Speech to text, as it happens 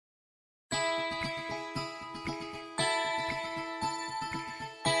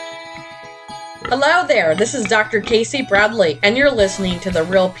Hello there, this is Dr. Casey Bradley, and you're listening to the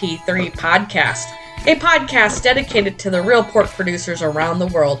Real P3 Podcast, a podcast dedicated to the real pork producers around the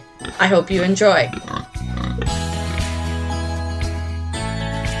world. I hope you enjoy.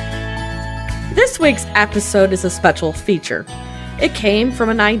 This week's episode is a special feature. It came from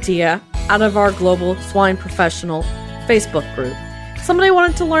an idea out of our Global Swine Professional Facebook group. Somebody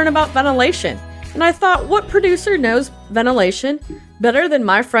wanted to learn about ventilation, and I thought, what producer knows ventilation better than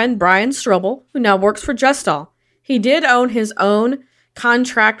my friend Brian Strobel, who now works for Gestall? He did own his own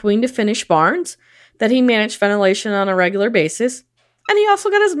contract wean to finish barns that he managed ventilation on a regular basis, and he also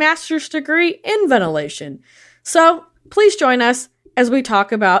got his master's degree in ventilation. So please join us as we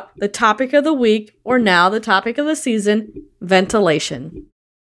talk about the topic of the week, or now the topic of the season, ventilation.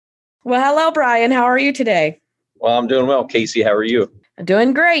 Well, hello, Brian. How are you today? Well, I'm doing well. Casey, how are you? I'm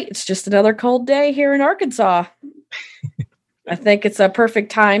doing great. It's just another cold day here in Arkansas. I think it's a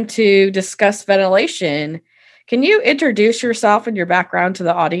perfect time to discuss ventilation. Can you introduce yourself and your background to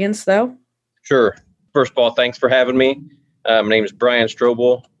the audience, though? Sure. First of all, thanks for having me. My name is Brian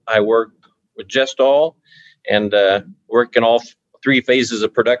Strobel. I work with Gestall and work in all three phases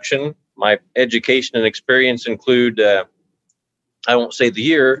of production. My education and experience include, I won't say the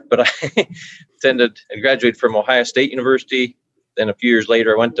year, but I graduated from Ohio State University. Then a few years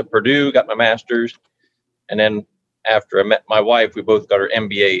later, I went to Purdue, got my master's. And then after I met my wife, we both got our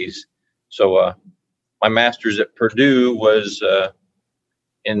MBAs. So my master's at Purdue was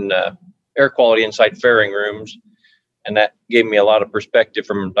in air quality inside fairing rooms. And that gave me a lot of perspective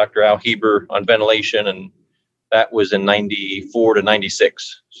from Dr. Al Heber on ventilation. And that was in 94 to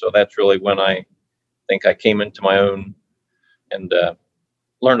 96. So that's really when I think I came into my own and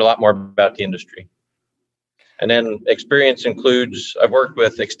learned a lot more about the industry. And then experience includes, I've worked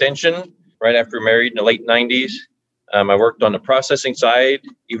with extension right after married in the late 90s. I worked on the processing side,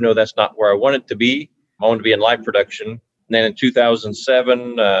 even though that's not where I wanted to be. I wanted to be in live production. And then in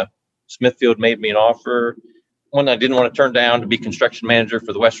 2007, Smithfield made me an offer, one I didn't want to turn down, to be construction manager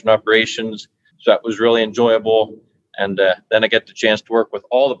for the Western operations. So that was really enjoyable. And then I get the chance to work with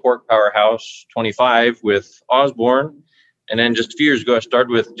all the Pork Powerhouse 25 with Osborne. And then just a few years ago, I started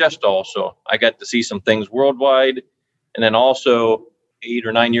with Gestall. So I got to see some things worldwide. And then also 8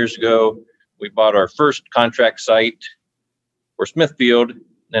 or 9 years ago, we bought our first contract site for Smithfield. And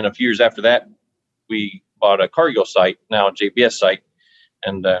then a few years after that, we bought a Cargill site, now a JBS site.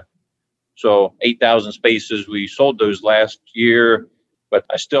 And so 8,000 spaces, we sold those last year. But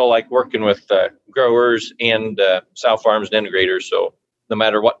I still like working with growers and sow farms and integrators. So no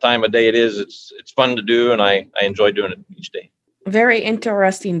matter what time of day it is, it's fun to do, and I enjoy doing it each day. Very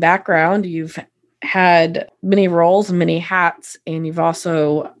interesting background. You've had many roles and many hats, and you've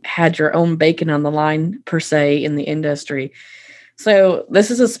also had your own bacon on the line, per se, in the industry. So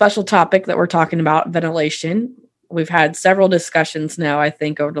this is a special topic that we're talking about, ventilation. We've had several discussions now, I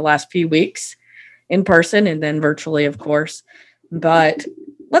think, over the last few weeks, in person and then virtually, of course. But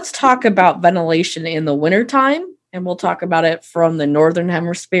let's talk about ventilation in the wintertime, and we'll talk about it from the Northern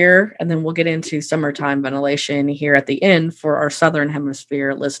Hemisphere, and then we'll get into summertime ventilation here at the end for our Southern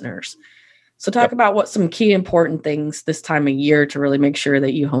Hemisphere listeners. So talk about what some key important things this time of year to really make sure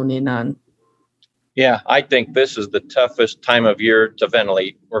that you hone in on. Yeah, I think this is the toughest time of year to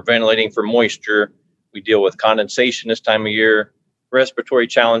ventilate. We're ventilating for moisture. We deal with condensation this time of year, respiratory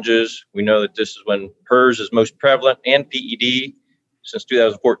challenges. We know that this is when PRRS is most prevalent, and PED since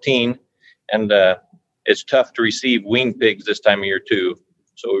 2014. And it's tough to receive weaned pigs this time of year too.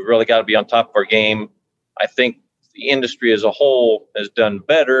 So we've really got to be on top of our game. I think the industry as a whole has done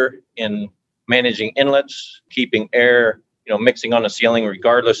better in managing inlets, keeping air, mixing on the ceiling,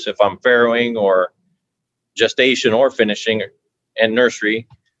 regardless if I'm farrowing or gestation or finishing and nursery.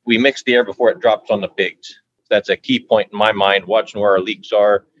 We mix the air before it drops on the pigs. That's a key point in my mind, watching where our leaks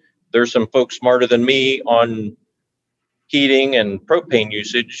are. There's some folks smarter than me on heating and propane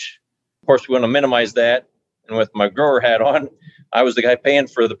usage. Of course, we want to minimize that. And with my grower hat on, I was the guy paying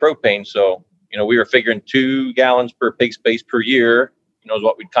for the propane. So, we were figuring 2 gallons per pig space per year, is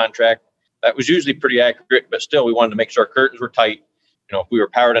what we'd contract. That was usually pretty accurate, but still we wanted to make sure our curtains were tight. If we were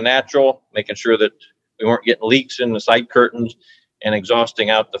power to natural, making sure that we weren't getting leaks in the side curtains and exhausting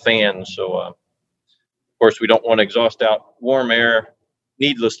out the fans. So, of course, we don't want to exhaust out warm air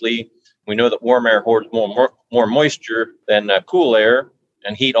needlessly. We know that warm air hoards more moisture than cool air,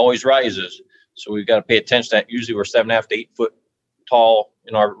 and heat always rises. So we've got to pay attention to that. Usually we're 7.5 to 8 foot tall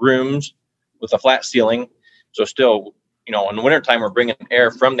in our rooms with a flat ceiling. So still, in the wintertime, we're bringing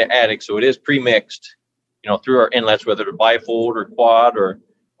air from the attic. So it is pre-mixed, through our inlets, whether they're bifold or quad or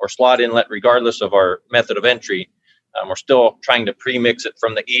slot inlet, regardless of our method of entry. We're still trying to pre-mix it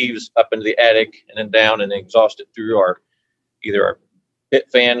from the eaves up into the attic and then down and then exhaust it through either our pit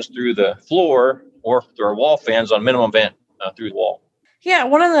fans through the floor or through our wall fans on minimum vent through the wall. Yeah,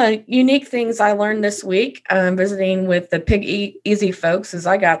 one of the unique things I learned this week visiting with the Pig Easy folks is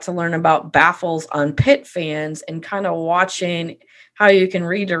I got to learn about baffles on pit fans and kind of watching how you can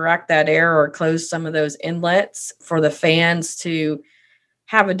redirect that air or close some of those inlets for the fans to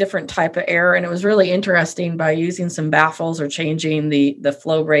have a different type of air. And it was really interesting by using some baffles or changing the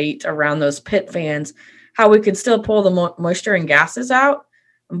flow rate around those pit fans, how we could still pull the moisture and gases out,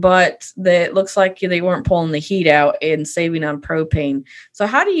 but it looks like they weren't pulling the heat out and saving on propane. So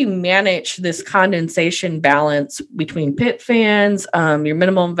how do you manage this condensation balance between pit fans, your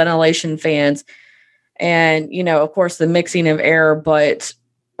minimum ventilation fans, and, of course, the mixing of air, but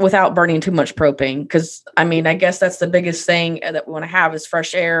without burning too much propane? Because, I guess that's the biggest thing that we want to have is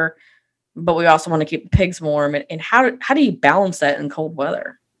fresh air, but we also want to keep the pigs warm. And how do you balance that in cold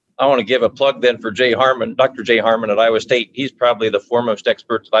weather? I want to give a plug then for Dr. Jay Harmon at Iowa State. He's probably the foremost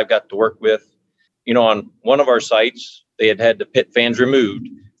expert that I've got to work with. On one of our sites, they had the pit fans removed.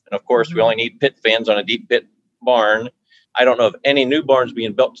 And of course, we only need pit fans on a deep pit barn. I don't know of any new barns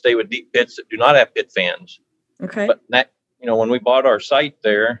being built today with deep pits that do not have pit fans. Okay. But that, when we bought our site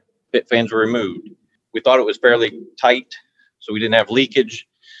there, pit fans were removed. We thought it was fairly tight, so we didn't have leakage.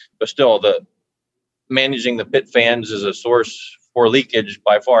 But still, managing the pit fans is a source for leakage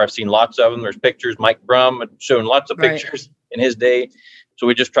by far. I've seen lots of them. There's pictures. Mike Brum had shown lots of pictures in his day. So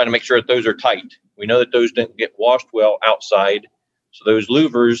we just try to make sure that those are tight. We know that those didn't get washed well outside. So those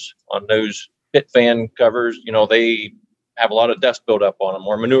louvers on those pit fan covers, they have a lot of dust buildup on them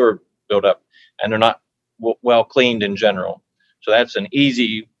or manure buildup, and they're not well cleaned in general. So that's an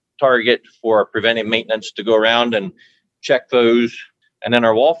easy target for preventive maintenance to go around and check those. And then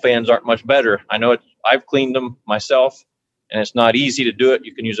our wall fans aren't much better. I know I've cleaned them myself, and it's not easy to do it.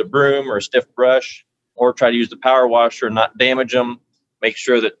 You can use a broom or a stiff brush or try to use the power washer and not damage them. Make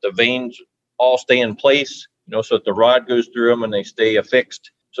sure that the vanes all stay in place, so that the rod goes through them and they stay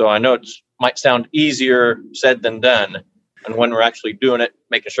affixed. So I know it might sound easier said than done. And when we're actually doing it,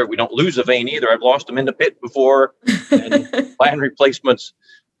 making sure we don't lose a vane either. I've lost them in the pit before and buying replacements,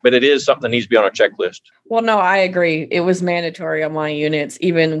 but it is something that needs to be on our checklist. Well, no, I agree. It was mandatory on my units,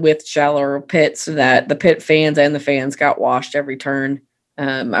 even with shallower pits, that the pit fans and the fans got washed every turn.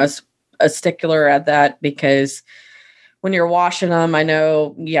 I was a stickler at that because when you're washing them, I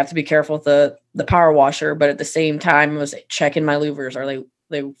know you have to be careful with the power washer, but at the same time, I was checking my louvers. Are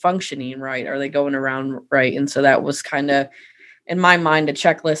they functioning right? Are they going around right? And so that was kind of, in my mind, a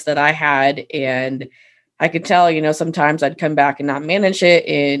checklist that I had. And I could tell, sometimes I'd come back and not manage it.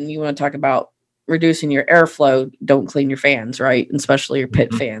 And you want to talk about reducing your airflow, don't clean your fans, right? And especially your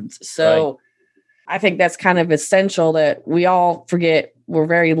pit fans. So I think that's kind of essential that we all forget. We're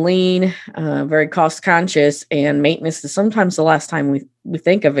very lean, very cost conscious, and maintenance is sometimes the last time we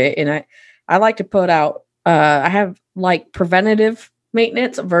think of it. And I like to put out, I have like preventative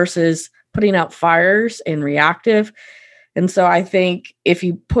maintenance versus putting out fires and reactive. And so I think if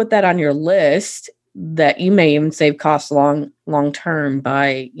you put that on your list, that you may even save costs long term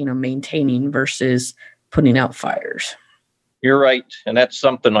by, maintaining versus putting out fires. You're right. And that's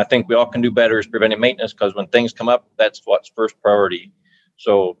something I think we all can do better is preventive maintenance, because when things come up, that's what's first priority.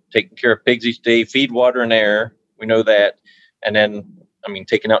 So taking care of pigs each day, feed, water, and air. We know that. And then,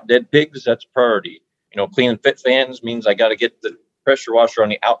 taking out dead pigs, that's priority. Cleaning pit fans means I got to get the pressure washer on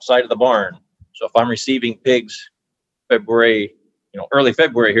the outside of the barn. So if I'm receiving pigs February, early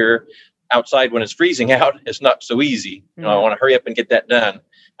February here, outside when it's freezing out, it's not so easy. I want to hurry up and get that done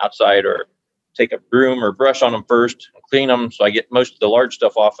outside, or take a broom or brush on them first and clean them so I get most of the large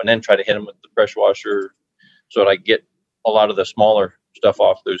stuff off, and then try to hit them with the pressure washer so that I get a lot of the smaller stuff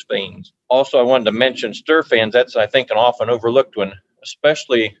off those vanes. Also, I wanted to mention stir fans. That's, I think, an often overlooked one,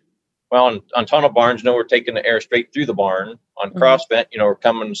 especially, on tunnel barns, we're taking the air straight through the barn. On cross vent, we're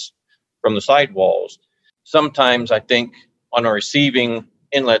coming from the sidewalls. Sometimes I think on our receiving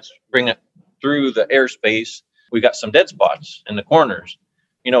inlets, bring it through the airspace, we got some dead spots in the corners.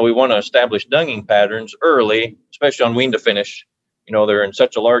 We want to establish dunging patterns early, especially on wean to finish. They're in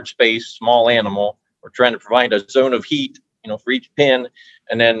such a large space, small animal. We're trying to provide a zone of heat, for each pen,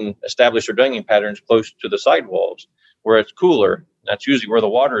 and then establish our dunging patterns close to the sidewalls where it's cooler. That's usually where the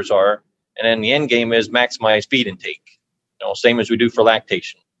waters are. And then the end game is maximize feed intake, same as we do for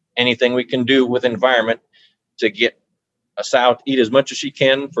lactation. Anything we can do with environment to get a sow to eat as much as she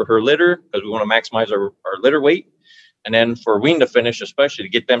can for her litter, because we want to maximize our litter weight. And then for wean to finish, especially to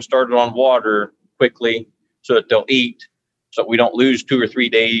get them started on water quickly so that they'll eat. so we don't lose 2 or 3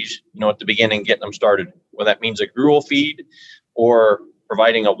 days, at the beginning getting them started. Whether that means a gruel feed or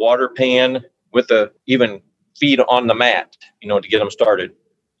providing a water pan with a even feed on the mat, to get them started.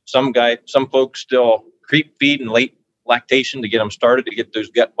 Some folks still creep feed and late lactation to get them started, to get those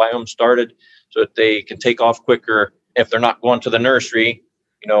gut biomes started so that they can take off quicker if they're not going to the nursery,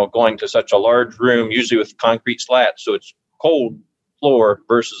 going to such a large room, usually with concrete slats. So it's cold floor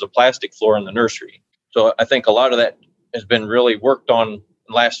versus a plastic floor in the nursery. So I think a lot of that has been really worked on in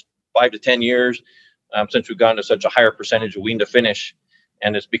the last 5 to 10 years since we've gone to such a higher percentage of wean to finish.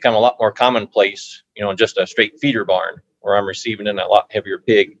 And it's become a lot more commonplace, in just a straight feeder barn where I'm receiving in a lot heavier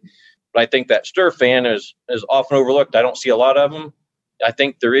pig. But I think that stir fan is often overlooked. I don't see a lot of them. I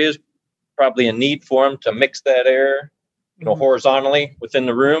think there is probably a need for them to mix that air, horizontally within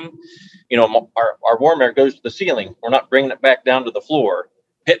the room. Our warm air goes to the ceiling. We're not bringing it back down to the floor.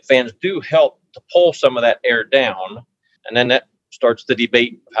 Pit fans do help to pull some of that air down. And then that starts the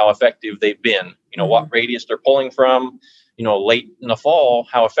debate of how effective they've been. What radius they're pulling from, late in the fall,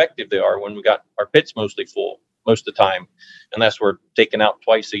 how effective they are when we got our pits mostly full most of the time. Unless we're taken out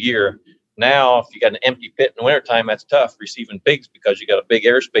twice a year. Now, if you got an empty pit in the wintertime, that's tough receiving pigs because you got a big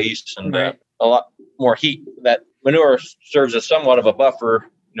airspace and a lot more heat. That manure serves as somewhat of a buffer,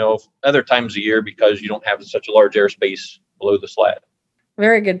 other times a year because you don't have such a large airspace below the slat.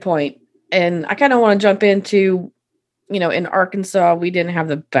 Very good point. And I kind of want to jump into, in Arkansas, we didn't have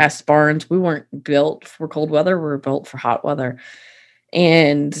the best barns. We weren't built for cold weather. We were built for hot weather.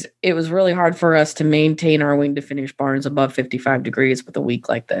 And it was really hard for us to maintain our wean to finish barns above 55 degrees with a week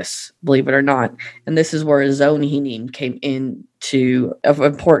like this, believe it or not. And this is where zone heating came into of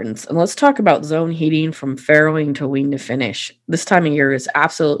importance. And let's talk about zone heating from farrowing to wean to finish. This time of year is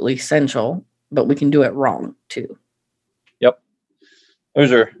absolutely essential, but we can do it wrong too. Yep.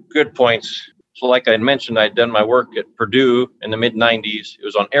 Those are good points. So like I had mentioned, I'd done my work at Purdue in the mid-90s. It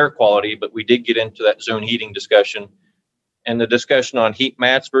was on air quality, but we did get into that zone heating discussion. And the discussion on heat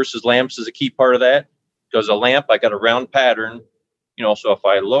mats versus lamps is a key part of that, because a lamp, I got a round pattern, so if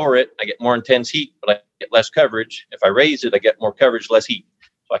I lower it, I get more intense heat, but I get less coverage. If I raise it, I get more coverage, less heat.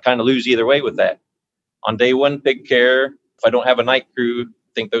 So I kind of lose either way with that. On day one pig care, if I don't have a night crew,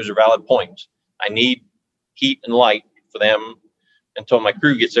 I think those are valid points. I need heat and light for them until my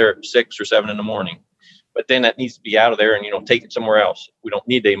crew gets there at 6 or 7 in the morning. But then that needs to be out of there and, take it somewhere else. We don't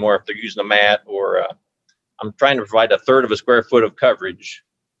need it anymore if they're using a mat or I'm trying to provide 1/3 of a square foot of coverage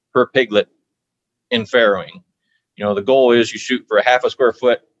per piglet in farrowing. The goal is you shoot for 1/2 a square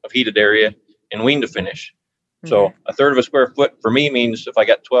foot of heated area and wean to finish. Okay. So 1/3 of a square foot for me means if I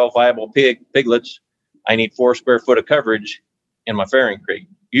got 12 viable piglets, I need 4 square foot of coverage in my farrowing crate,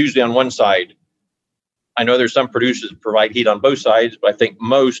 usually on one side. I know there's some producers that provide heat on both sides, but I think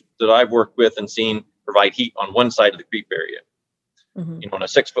most that I've worked with and seen provide heat on one side of the creep area. In a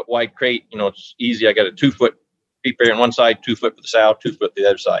 6 foot wide crate, it's easy. I got a 2 foot creep area on one side, 2 foot for the south, 2 foot the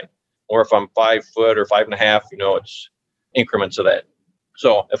other side. Or if I'm 5 foot or 5.5, it's increments of that.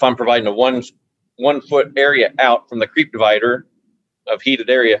 So if I'm providing a 1 foot area out from the creep divider of heated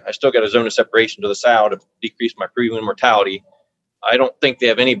area, I still got a zone of separation to the sow to decrease my pre-wean mortality. I don't think they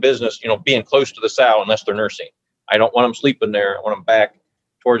have any business, being close to the sow unless they're nursing. I don't want them sleeping there. I want them back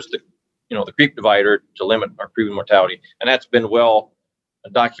towards the creep divider to limit our pre-wean mortality. And that's been well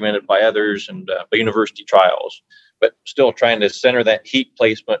documented by others and by university trials, but still trying to center that heat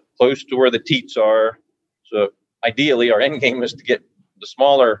placement close to where the teats are. So ideally our end game is to get the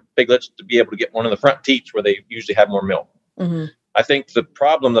smaller piglets to be able to get one of the front teats where they usually have more milk. I think the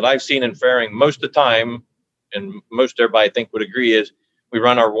problem that I've seen in farrowing most of the time, and most everybody I think would agree, is we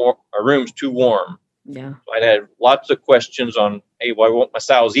run our rooms too warm. Yeah. So I'd had lots of questions on, hey, why won't my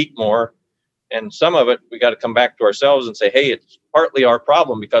sows eat more? And some of it, we got to come back to ourselves and say, hey, it's partly our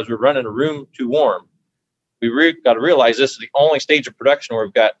problem because we're running a room too warm. We got to realize this is the only stage of production where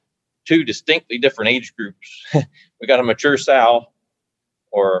we've got 2 distinctly different age groups. We got a mature sow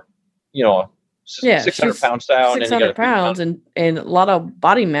or, 600-pound sow. 600 pounds and a lot of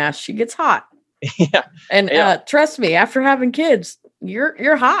body mass. She gets hot. Yeah. And trust me, after having kids,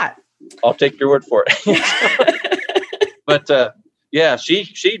 you're hot. I'll take your word for it. But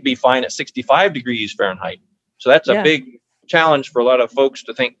she'd be fine at 65 degrees Fahrenheit. So that's a big challenge for a lot of folks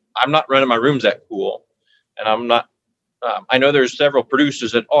to think, I'm not running my rooms that cool. And I'm not, I know there's several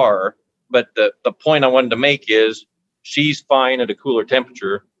producers that are, but the point I wanted to make is she's fine at a cooler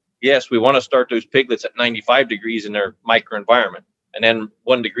temperature. Yes, we want to start those piglets at 95 degrees in their microenvironment. And then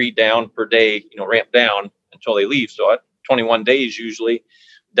 1 degree down per day, ramp down until they leave. So at 21 days, usually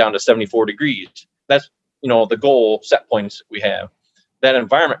down to 74 degrees. That's, the goal set points we have. That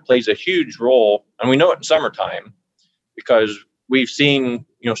environment plays a huge role. And we know it in summertime. because we've seen,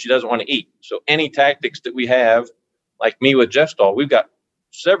 she doesn't want to eat. So any tactics that we have, like me with Gestall, we've got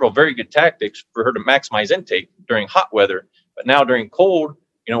several very good tactics for her to maximize intake during hot weather. But now during cold,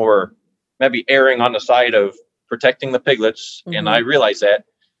 we're maybe erring on the side of protecting the piglets. Mm-hmm. And I realize that.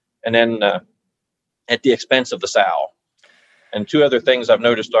 And then at the expense of the sow. And two other things I've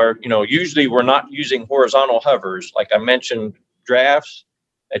noticed are, usually we're not using horizontal hovers. Like I mentioned, drafts.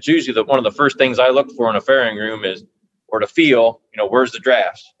 That's usually one of the first things I look for in a farrowing room is, or to feel, where's the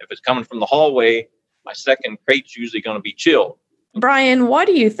drafts? If it's coming from the hallway, my second crate's usually going to be chilled. Brian, why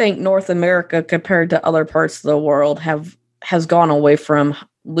do you think North America compared to other parts of the world has gone away from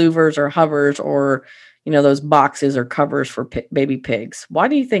louvers or hovers or, those boxes or covers for baby pigs? Why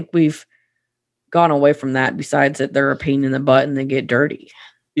do you think we've gone away from that, besides that they're a pain in the butt and they get dirty?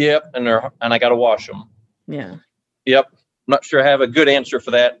 Yep, and I got to wash them. Yeah. Yep. I'm not sure I have a good answer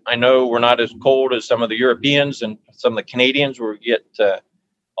for that. I know we're not as cold as some of the Europeans and some of the Canadians where we get a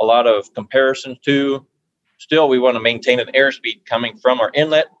lot of comparisons to. Still, we want to maintain an airspeed coming from our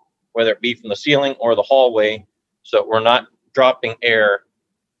inlet, whether it be from the ceiling or the hallway, so we're not dropping air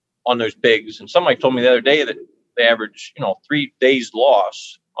on those pigs. And somebody told me the other day that they average, 3 days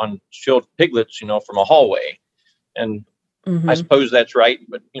loss on chilled piglets, from a hallway. And mm-hmm. I suppose that's right.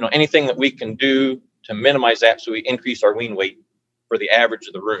 But, anything that we can do to minimize that so we increase our wean weight for the average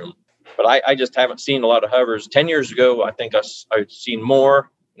of the room. But I just haven't seen a lot of hovers. 10 years ago, I think I've seen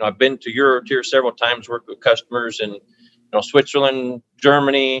more. I've been to Europe here several times, worked with customers in Switzerland,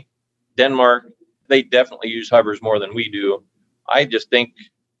 Germany, Denmark. They definitely use hovers more than we do. I just think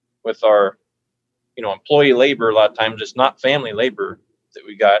with our, employee labor, a lot of times it's not family labor that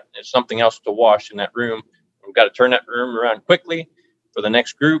we got. It's something else to wash in that room. We've got to turn that room around quickly for the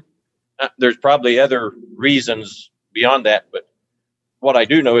next group. There's probably other reasons beyond that, but what I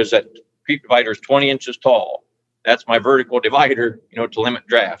do know is that creep divider is 20 inches tall. That's my vertical divider, to limit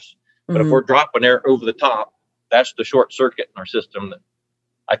drafts. But mm-hmm. if we're dropping air over the top, that's the short circuit in our system that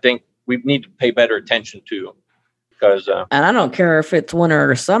I think we need to pay better attention to. Because and I don't care if it's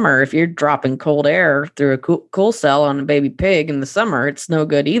winter or summer. If you're dropping cold air through a cool cell on a baby pig in the summer, it's no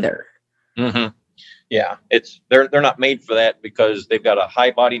good either. Mm-hmm. Yeah, they're not made for that because they've got a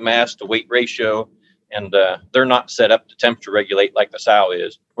high body mass to weight ratio, and they're not set up to temperature regulate like the sow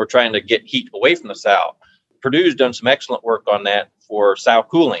is. We're trying to get heat away from the sow. Purdue's done some excellent work on that for sow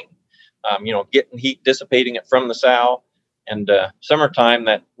cooling, getting heat, dissipating it from the sow. And summertime,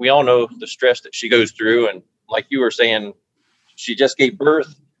 that we all know the stress that she goes through. And like you were saying, she just gave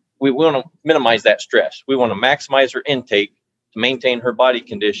birth. We want to minimize that stress. We want to maximize her intake to maintain her body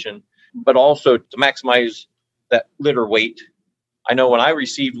condition, but also to maximize that litter weight. I know when I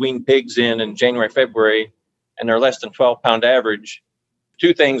received weaned pigs in January, February, and they're less than 12-pound average,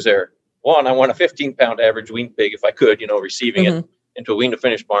 two things there. One, I want a 15-pound average weaned pig if I could, receiving mm-hmm. it into a wean to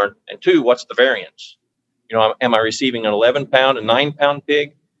finish barn. And two, what's the variance? Am I receiving an 11-pound and 9-pound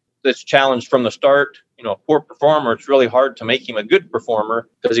pig that's challenged from the start? Poor performer, it's really hard to make him a good performer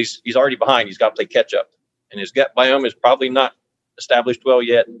because he's already behind. He's got to play catch up. And his gut biome is probably not established well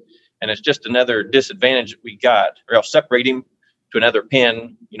yet. And it's just another disadvantage that we got. Or I'll separate him to another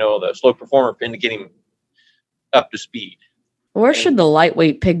pin, the slow performer pin, to get him up to speed. Where should the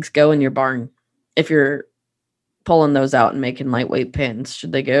lightweight pigs go in your barn if you're pulling those out and making lightweight pins?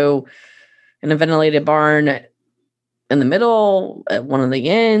 Should they go in a ventilated barn in the middle, at one of the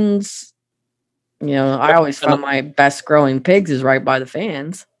ends? I always found my best growing pigs is right by the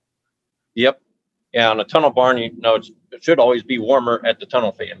fans. Yep. Yeah, on a tunnel barn, it should always be warmer at the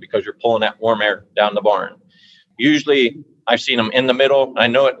tunnel fan because you're pulling that warm air down the barn. Usually, I've seen them in the middle. I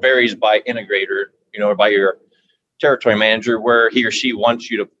know it varies by integrator, or by your territory manager, where he or she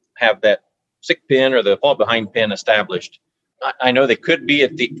wants you to have that sick pin or the fall behind pin established. I know they could be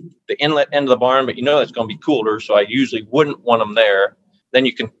at the inlet end of the barn, but it's going to be cooler, so I usually wouldn't want them there. Then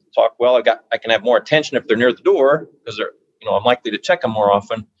you can talk, well, I can have more attention if they're near the door because they're, I'm likely to check them more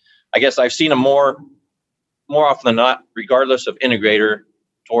often. I guess I've seen them more often than not, regardless of integrator,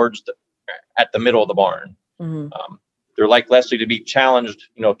 at the middle of the barn. Mm-hmm. They're likely to be challenged,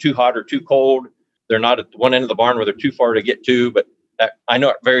 too hot or too cold. They're not at one end of the barn where they're too far to get to, but I know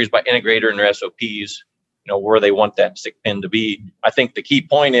it varies by integrator and their SOPs, where they want that sick pin to be. I think the key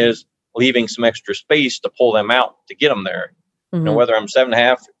point is leaving some extra space to pull them out to get them there. Mm-hmm. Whether I'm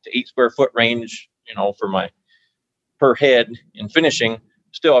 7.5 to 8 square foot range, for my per head in finishing,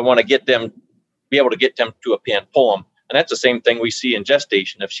 still I want to be able to get them to a pin, pull them. And that's the same thing we see in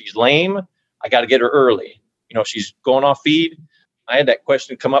gestation. If she's lame, I got to get her early. She's going off feed. I had that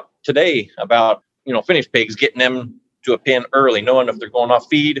question come up today about, finished pigs, getting them to a pin early, knowing if they're going off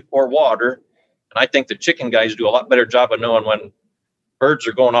feed or water. And I think the chicken guys do a lot better job of knowing when birds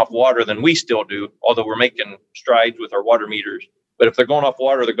are going off water than we still do, although we're making strides with our water meters. But if they're going off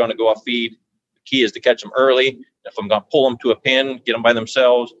water, they're going to go off feed. The key is to catch them early. If I'm going to pull them to a pen, get them by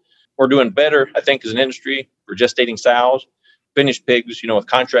themselves. We're doing better, I think, as an industry for gestating sows, finished pigs, with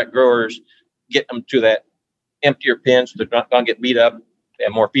contract growers, get them to that emptier pen so they're not going to get beat up. They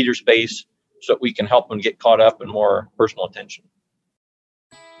have more feeder space so that we can help them get caught up in more personal attention.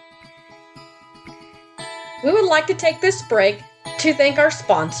 We would like to take this break to thank our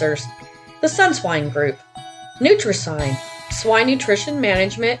sponsors, the Sunswine Group, Nutrisign, Swine Nutrition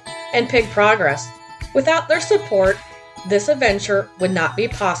Management, and Pig Progress. Without their support, this adventure would not be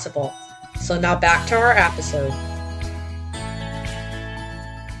possible. So now back to our episode.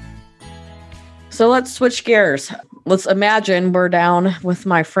 So let's switch gears. Let's imagine we're down with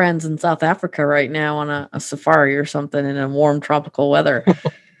my friends in South Africa right now on a safari or something in a warm tropical weather.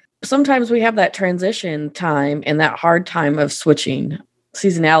 Sometimes we have that transition time and that hard time of switching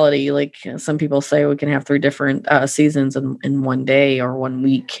seasonality. Like some people say we can have 3 different seasons in one day or 1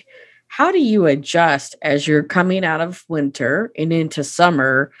 week. How do you adjust as you're coming out of winter and into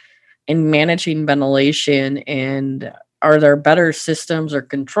summer and managing ventilation? And are there better systems or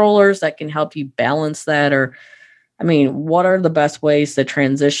controllers that can help you balance that? Or, what are the best ways to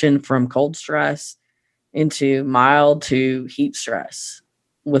transition from cold stress into mild to heat stress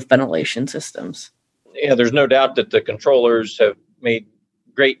with ventilation systems? Yeah, there's no doubt that the controllers have made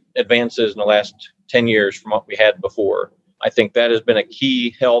great advances in the last 10 years from what we had before. I think that has been a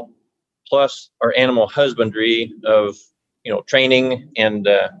key help, plus our animal husbandry of, training and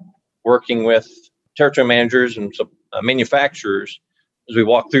working with territory managers and manufacturers as we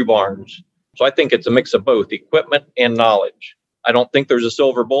walk through barns. So I think it's a mix of both equipment and knowledge. I don't think there's a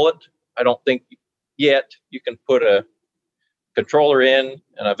silver bullet. I don't think yet you can put a controller in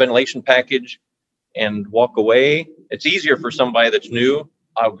and a ventilation package and walk away. It's easier for somebody that's new.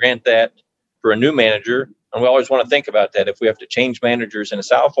 I'll grant that. For a new manager, and we always want to think about that. If we have to change managers in a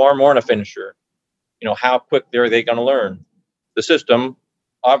sow farm or in a finisher, how quick are they going to learn the system?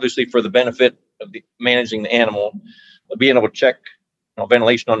 Obviously, for the benefit of managing the animal, being able to check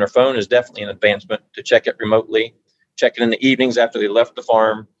ventilation on their phone is definitely an advancement. To check it remotely, check it in the evenings after they left the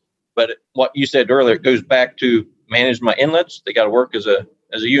farm. But what you said earlier, it goes back to manage my inlets. They got to work as a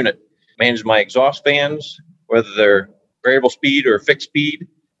unit. Manage my exhaust fans, whether they're variable speed or fixed speed.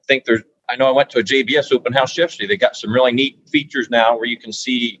 I know I went to a JBS open house yesterday. They got some really neat features now where you can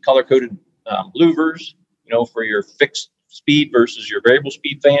see color-coded louvers, for your fixed speed versus your variable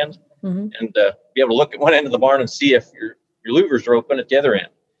speed fans, and be able to look at one end of the barn and see if your louvers are open at the other end.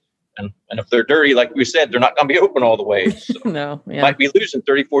 And if they're dirty, like we said, they're not going to be open all the way. So No, yeah. You might be losing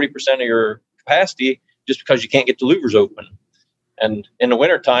 30-40% of your capacity just because you can't get the louvers open. And in the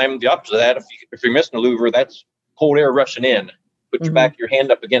wintertime, the opposite of that, if you're missing a louver, that's cold air rushing in. Put your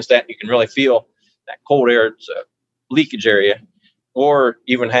hand up against that, and you can really feel that cold air. It's a leakage area. Or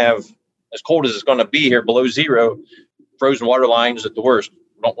even have, as cold as it's going to be here below zero, frozen water lines at the worst.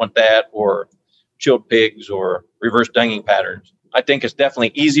 We don't want that, or chilled pigs or reverse dunging patterns. I think it's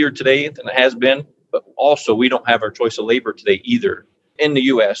definitely easier today than it has been, but also we don't have our choice of labor today either. In the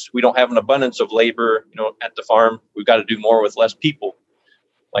U.S., we don't have an abundance of labor, at the farm. We've got to do more with less people.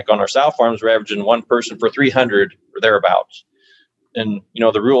 Like on our sow farms, we're averaging 1 person for 300 or thereabouts. And,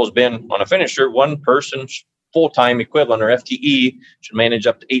 the rule has been on a finisher, 1 person full-time equivalent or FTE should manage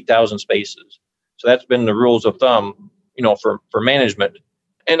up to 8,000 spaces. So that's been the rules of thumb, for management.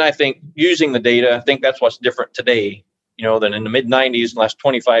 And I think using the data, I think that's what's different today, than in the mid-90s, the last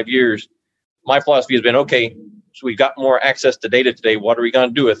 25 years. My philosophy has been, okay, so we've got more access to data today. What are we going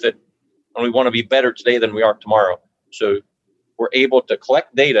to do with it? And we want to be better today than we are tomorrow. So we're able to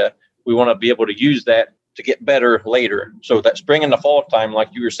collect data. We want to be able to use that to get better later. So that spring and the fall time, like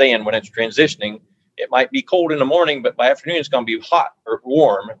you were saying, when it's transitioning, it might be cold in the morning, but by afternoon, it's going to be hot or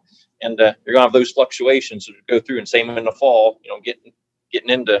warm. And you're going to have those fluctuations that go through, and same in the fall, getting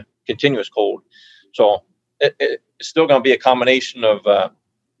into continuous cold. So it's still going to be a combination of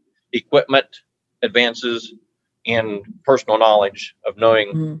equipment advances and personal knowledge of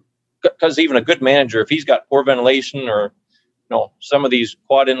knowing, because even a good manager, if he's got poor ventilation or some of these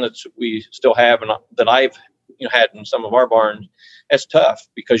quad inlets we still have and that I've had in some of our barns, it's tough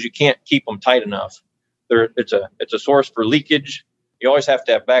because you can't keep them tight enough. It's a source for leakage. You always have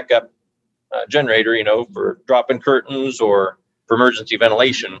to have backup generator, for drop-in curtains or for emergency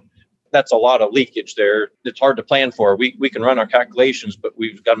ventilation. That's a lot of leakage there. It's hard to plan for. We can run our calculations, but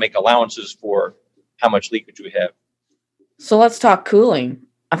we've got to make allowances for how much leakage we have. So let's talk cooling.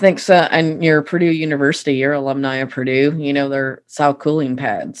 I think so. And you're Purdue University, you're alumni of Purdue, their sow cooling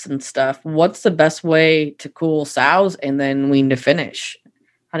pads and stuff. What's the best way to cool sows and then wean to finish?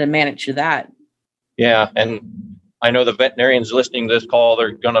 How to manage that? Yeah. And I know the veterinarians listening to this call,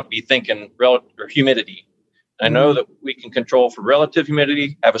 they're going to be thinking relative or humidity. I know that we can control for relative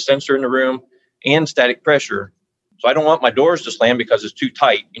humidity, have a sensor in the room, and static pressure. So I don't want my doors to slam because it's too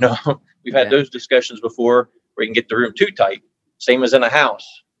tight. We've had those discussions before where you can get the room too tight, same as in a house.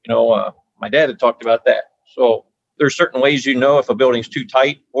 My dad had talked about that. So there's certain ways if a building's too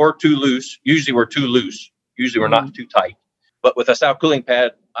tight or too loose. Usually we're too loose. Usually we're not too tight. But with a sow cooling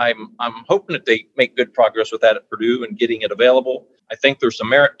pad, I'm hoping that they make good progress with that at Purdue and getting it available. I think there's some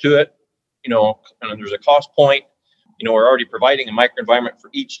merit to it, and there's a cost point. We're already providing a microenvironment for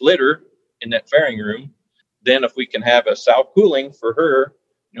each litter in that farrowing room. Then if we can have a sow cooling for her,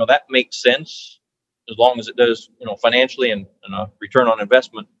 that makes sense as long as it does, financially and a return on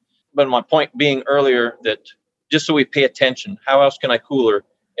investment. But my point being earlier that just so we pay attention, how else can I cool her?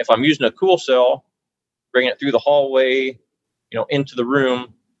 If I'm using a cool cell, bringing it through the hallway, into the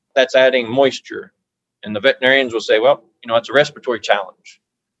room, that's adding moisture. And the veterinarians will say, well, it's a respiratory challenge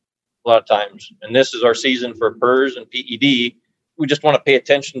a lot of times. And this is our season for PERS and PED. We just want to pay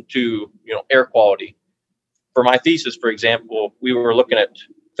attention to, air quality. For my thesis, for example, we were looking at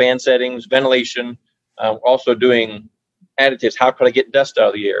fan settings, ventilation, also doing additives. How could I get dust out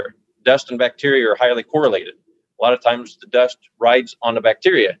of the air? Dust and bacteria are highly correlated. A lot of times the dust rides on the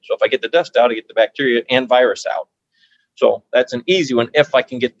bacteria. So if I get the dust out, I get the bacteria and virus out. So that's an easy one if I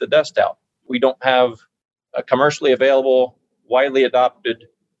can get the dust out. We don't have a commercially available, widely adopted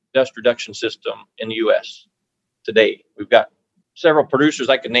dust reduction system in the U.S. today. We've got several producers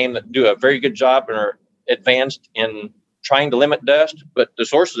I could name that do a very good job and are advanced in trying to limit dust, but the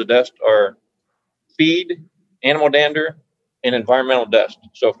sources of dust are feed, animal dander, and environmental dust.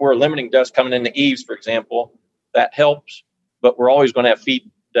 So if we're limiting dust coming into eaves, for example, that helps, but we're always going to have feed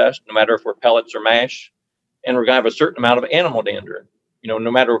dust, no matter if we're pellets or mash, and we're going to have a certain amount of animal dander. No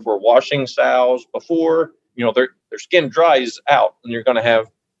matter if we're washing sows before, their skin dries out, and you're going to have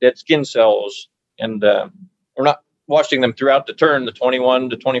dead skin cells, and we're not washing them throughout the turn, the 21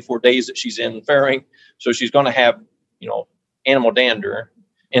 to 24 days that she's in farrowing. So she's going to have, animal dander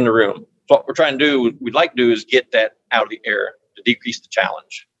in the room. So what we're trying to do, we'd like to do is get that out of the air to decrease the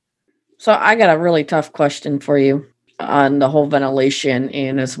challenge. So I got a really tough question for you on the whole ventilation.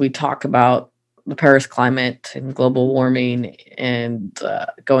 And as we talk about the Paris climate and global warming and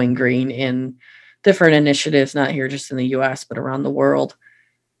going green in different initiatives, not here just in the US, but around the world,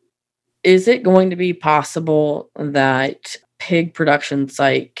 is it going to be possible that pig production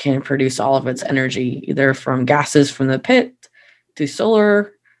site can produce all of its energy, either from gases from the pit to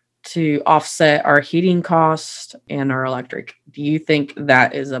solar to offset our heating costs and our electric? Do you think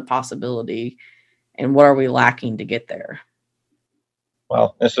that is a possibility? And what are we lacking to get there?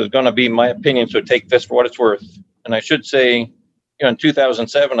 Well, this is going to be my opinion, so take this for what it's worth. And I should say, in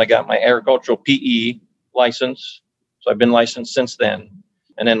 2007, I got my agricultural PE license. So I've been licensed since then.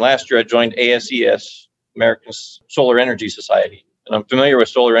 And then last year, I joined ASES, American Solar Energy Society. And I'm familiar with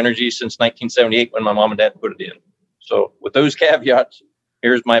solar energy since 1978 when my mom and dad put it in. So with those caveats,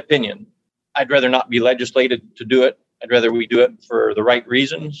 here's my opinion. I'd rather not be legislated to do it. I'd rather we do it for the right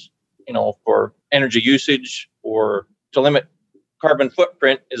reasons, for energy usage or to limit carbon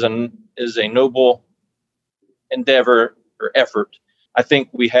footprint is a noble endeavor or effort. I think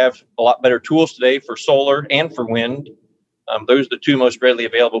we have a lot better tools today for solar and for wind. Those are the two most readily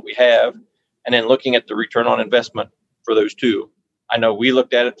available we have. And then looking at the return on investment for those two. I know we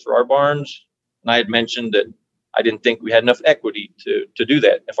looked at it for our barns, and I had mentioned that I didn't think we had enough equity to do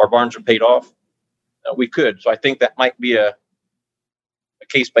that. If our barns are paid off, we could. So I think that might be a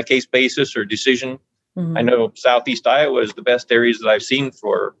case-by-case basis or decision. Mm-hmm. I know Southeast Iowa is the best areas that I've seen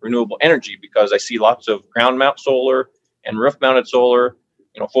for renewable energy because I see lots of ground mount solar and roof mounted solar,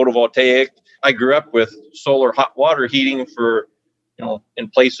 photovoltaic. I grew up with solar hot water heating for, in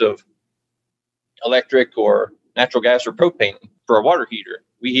place of electric or natural gas or propane for a water heater.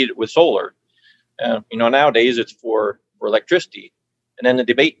 We heat it with solar. Nowadays it's for electricity. And then the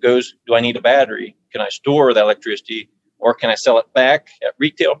debate goes, do I need a battery? Can I store that electricity, or can I sell it back at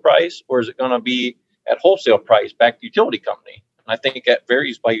retail price, or is it going to be at wholesale price back to utility company? And I think that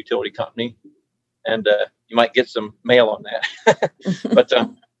varies by utility company, and you might get some mail on that. But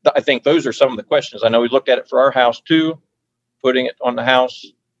I think those are some of the questions. I know we looked at it for our house too, putting it on the house.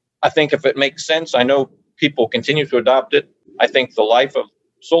 I think if it makes sense, I know people continue to adopt it. I think the life of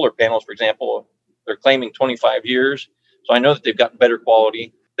solar panels, for example, they're claiming 25 years. So I know that they've gotten better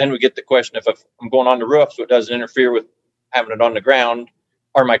quality. Then we get the question, if I'm going on the roof so it doesn't interfere with having it on the ground,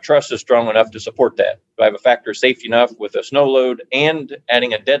 are my trusses strong enough to support that? Do I have a factor of safety enough with a snow load and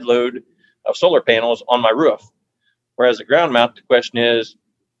adding a dead load of solar panels on my roof? Whereas a ground mount, the question is,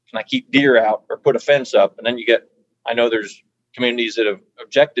 can I keep deer out or put a fence up? And then I know there's communities that have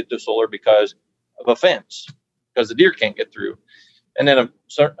objected to solar because of a fence, because the deer can't get through. And then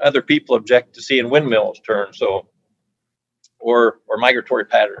other people object to seeing windmills turn, or migratory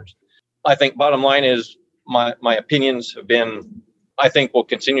patterns. I think bottom line is my opinions have been, I think we'll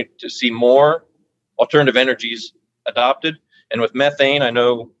continue to see more alternative energies adopted. And with methane, I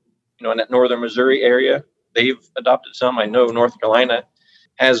know, in that northern Missouri area, they've adopted some. I know North Carolina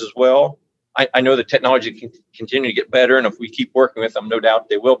has as well. I know the technology can continue to get better, and if we keep working with them, no doubt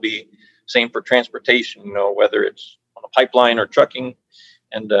they will be. Same for transportation, whether it's on a pipeline or trucking.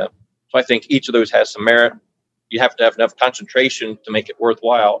 And so I think each of those has some merit. You have to have enough concentration to make it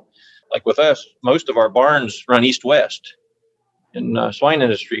worthwhile. Like with us, most of our barns run east-west in swine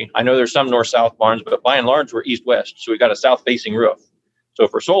industry. I know there's some north-south barns, but by and large, we're east-west. So we got a south-facing roof. So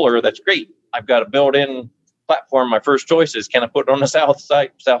for solar, that's great. I've got a built-in platform. My first choice is, can I put it on the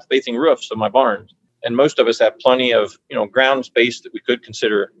south-facing roofs of my barns? And most of us have plenty of, ground space that we could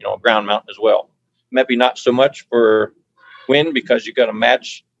consider, a ground mount as well. Maybe not so much for wind, because you got to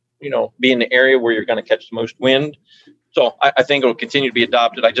match, be in the area where you're going to catch the most wind. So I think it'll continue to be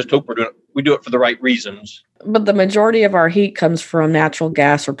adopted. I just hope we do it for the right reasons. But the majority of our heat comes from natural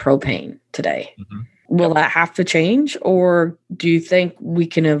gas or propane today. Mm-hmm. Will that have to change, or do you think we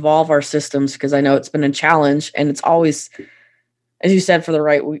can evolve our systems? Because I know it's been a challenge, and it's always, as you said, for the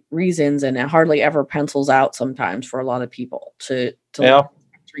right reasons, and it hardly ever pencils out sometimes for a lot of people to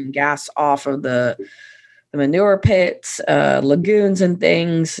bring gas off of the manure pits, lagoons and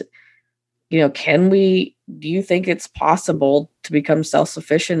things. Do you think it's possible to become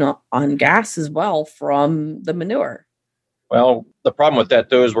self-sufficient on gas as well from the manure? Well, the problem with that,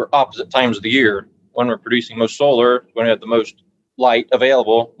 though, is we're opposite times of the year. When we're producing most solar, we're going to have the most light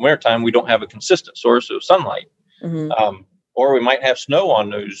available. Wintertime, we don't have a consistent source of sunlight. Mm-hmm. Or we might have snow on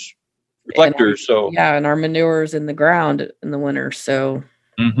those reflectors. And our manure's in the ground in the winter. So.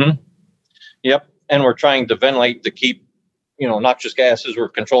 Mm-hmm. Yep. And we're trying to ventilate to keep, noxious gases. We're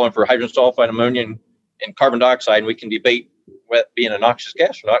controlling for hydrogen sulfide, ammonia, and carbon dioxide. And we can debate whether it being a noxious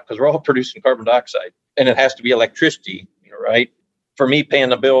gas or not, because we're all producing carbon dioxide. And it has to be electricity, right? For me, paying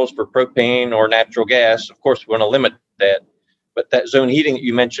the bills for propane or natural gas, of course, we want to limit that. But that zone heating that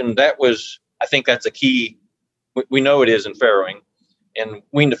you mentioned, I think that's a key. We know it is in farrowing. And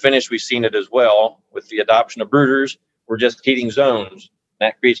wean to finish, we've seen it as well with the adoption of brooders. We're just heating zones.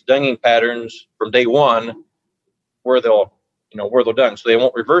 That creates dunging patterns from day one where they'll dung. So they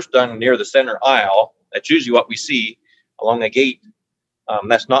won't reverse dung near the center aisle. That's usually what we see along a gate.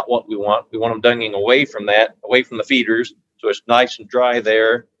 That's not what we want. We want them dunging away from the feeders. So it's nice and dry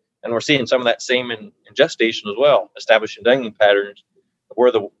there. And we're seeing some of that same in gestation as well, establishing dunging patterns.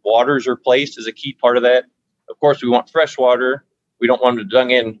 Where the waters are placed is a key part of that. Of course, we want fresh water. We don't want them to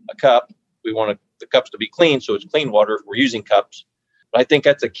dung in a cup. We want the cups to be clean, so it's clean water if we're using cups. But I think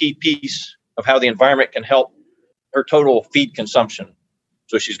that's a key piece of how the environment can help her total feed consumption.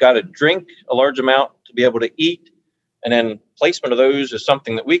 So she's got to drink a large amount to be able to eat. And then placement of those is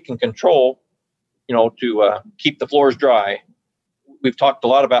something that we can control, to keep the floors dry. We've talked a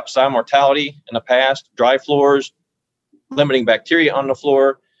lot about soil mortality in the past, dry floors, limiting bacteria on the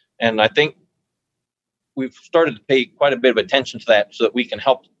floor. And I think we've started to pay quite a bit of attention to that so that we can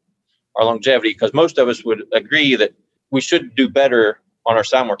help our longevity, because most of us would agree that we should do better on our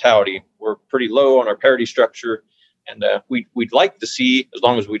soil mortality. We're pretty low on our parity structure, and we'd like to see, as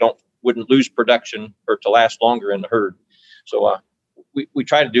long as we wouldn't lose production or to last longer in the herd. So we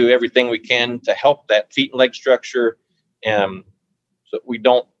try to do everything we can to help that feet and leg structure, so that we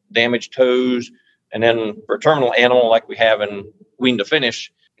don't damage toes. And then for a terminal animal like we have in wean to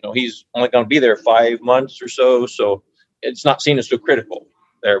finish, he's only going to be there 5 months or so. So it's not seen as so critical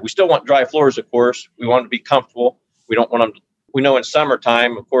there. We still want dry floors, of course. We want them to be comfortable. We don't want them we know in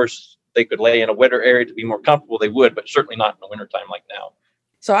summertime, of course, they could lay in a wetter area to be more comfortable. They would, but certainly not in the wintertime like now.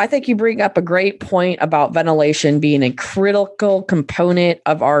 So I think you bring up a great point about ventilation being a critical component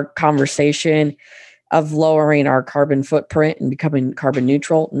of our conversation of lowering our carbon footprint and becoming carbon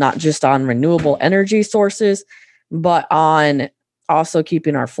neutral, not just on renewable energy sources, but on also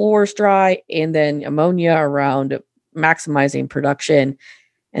keeping our floors dry, and then ammonia around maximizing production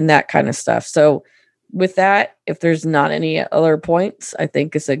and that kind of stuff. So with that, if there's not any other points, I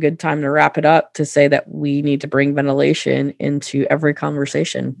think it's a good time to wrap it up, to say that we need to bring ventilation into every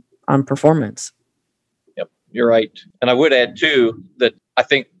conversation on performance. Yep, you're right. And I would add too that I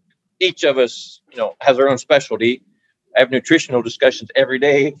think each of us, has our own specialty. I have nutritional discussions every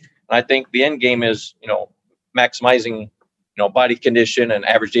day. And I think the end game is, maximizing, body condition and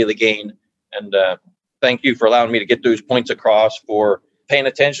average daily gain. And thank you for allowing me to get those points across, for paying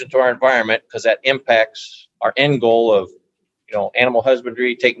attention to our environment, because that impacts our end goal of, animal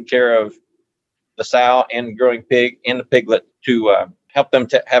husbandry, taking care of the sow and growing pig and the piglet, to help them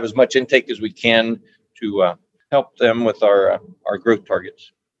to have as much intake as we can to help them with our growth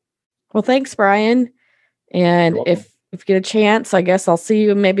targets. Well, thanks, Brian. And if you get a chance, I guess I'll see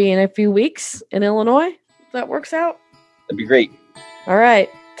you maybe in a few weeks in Illinois. If that works out. That'd be great. All right.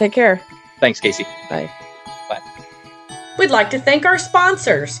 Take care. Thanks, Casey. Bye. Bye. We'd like to thank our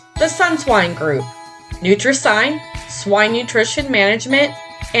sponsors, the Sun Swine Group, Nutrisign, Swine Nutrition Management,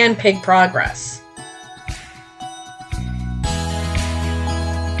 and Pig Progress.